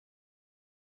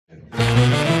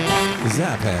As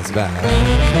I passed by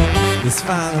this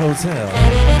fine hotel,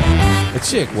 a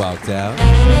chick walked out.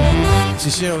 She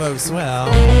sure looked swell.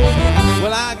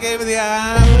 Well, I gave her the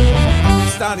eye,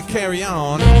 started to carry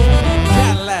on.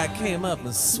 Cadillac came up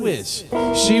and switched.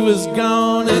 She was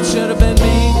gone, it should have been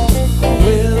me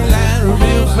with that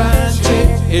real fine chick.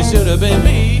 It should have been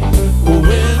me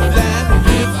with that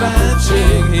real fine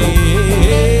chick.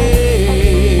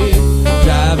 Hey,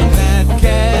 driving that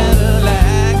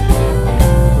Cadillac.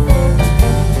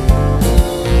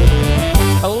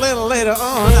 A little later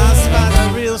on, I spotted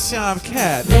a real sharp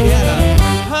cat. He had a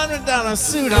 $100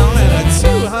 suit on and a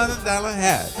 $200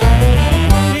 hat.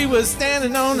 He was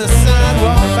standing on the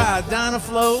sidewalk by a diner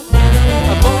float.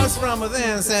 A voice from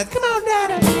within said, "Come on,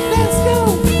 Daddy, let's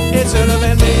go." It should have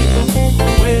been me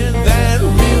with that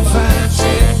real fine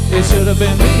chick. It should have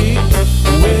been me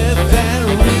with that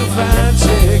real fine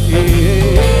chick.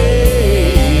 Yeah.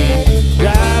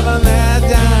 Driving that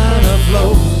diner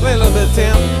float. Play a little bit,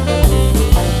 Tim.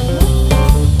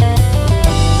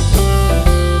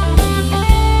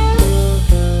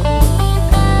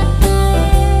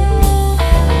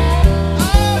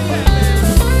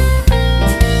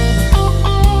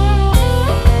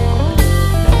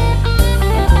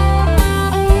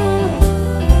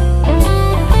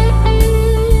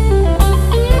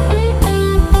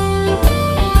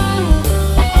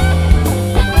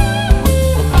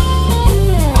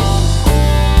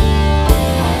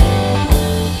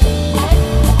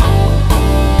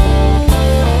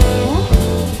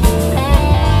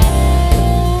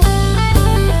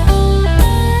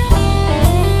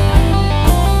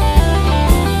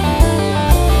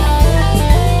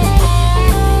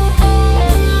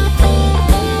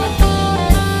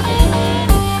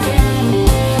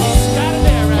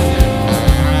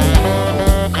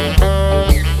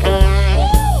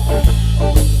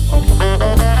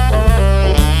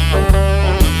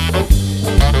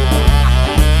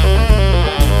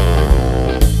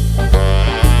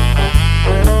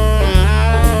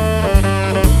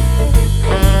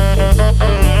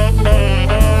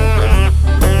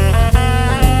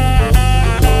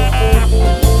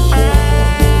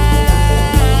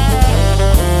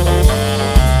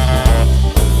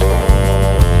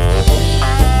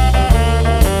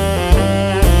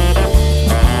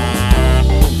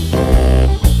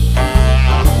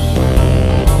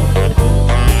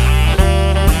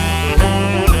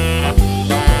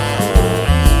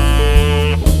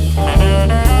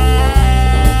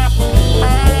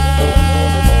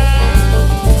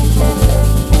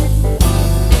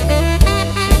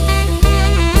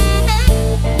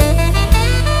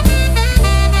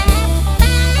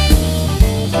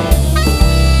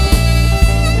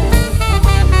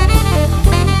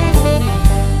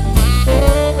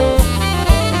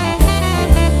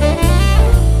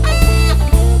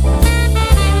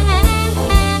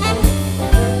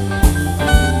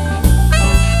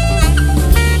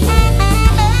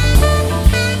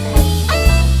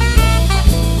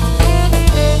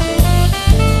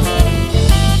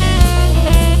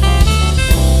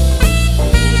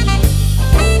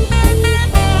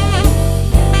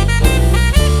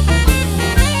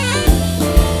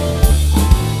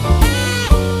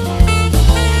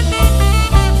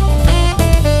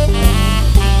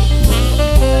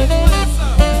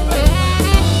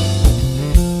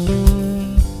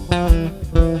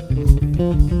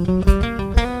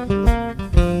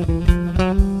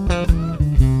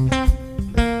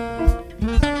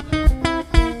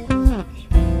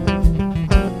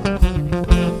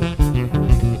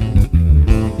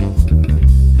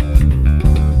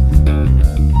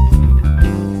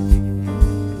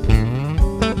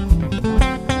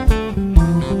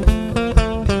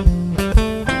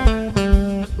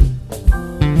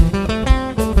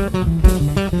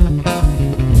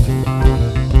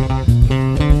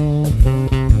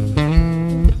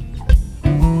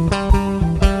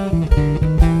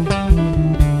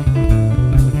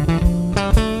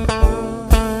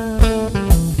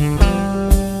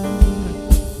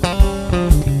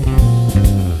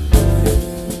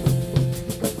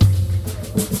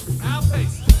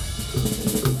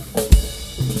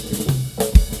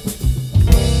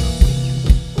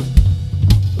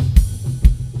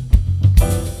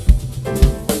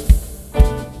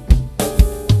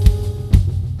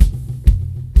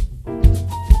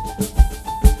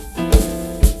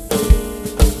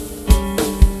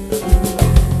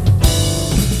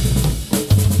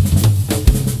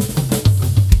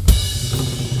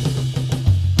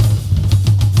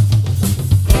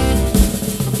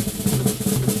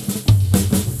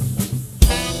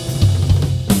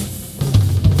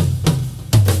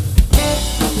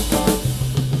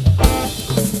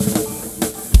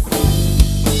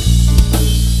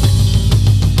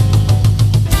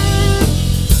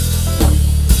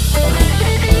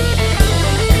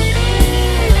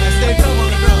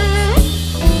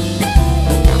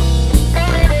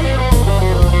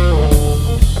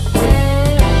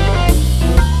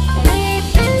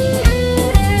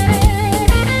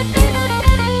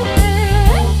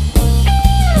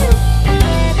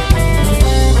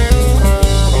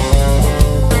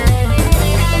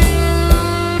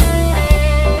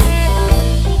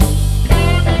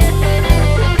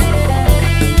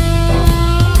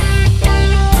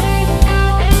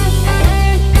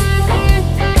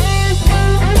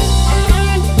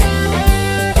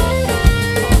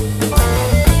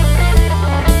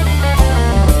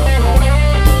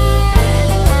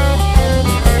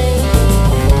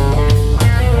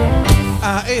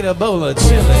 a bowl of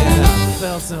chili and I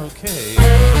felt okay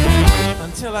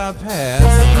until I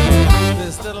passed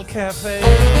this little cafe.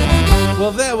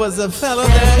 Well, there was a fella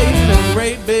there eating a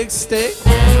great big steak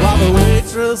while the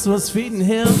waitress was feeding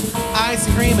him ice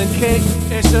cream and cake.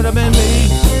 It should have been me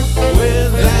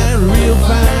with that real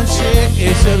fine chick.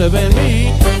 It should have been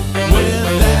me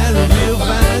with that real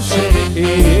fine chick,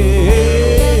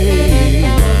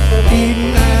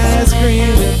 eating ice cream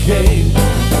and cake.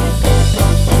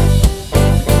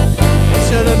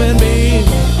 It should have been me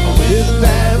with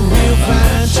that real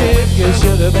fine chick. It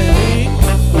should have been me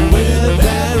with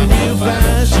that real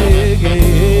fine chick,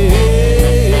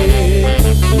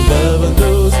 loving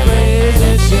those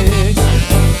crazy chicks.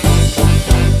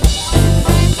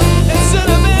 It should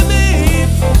have been me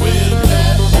with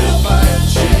that real fine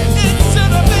chick. It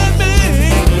should have been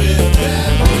me with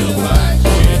that real fine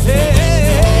chick,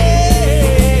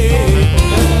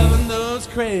 loving those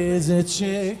crazy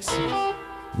chicks.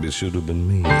 It should have been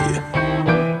me. All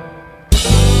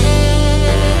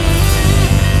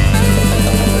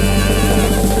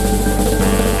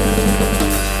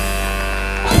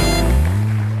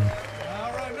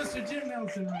right, Mr. Jim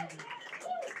Nelson.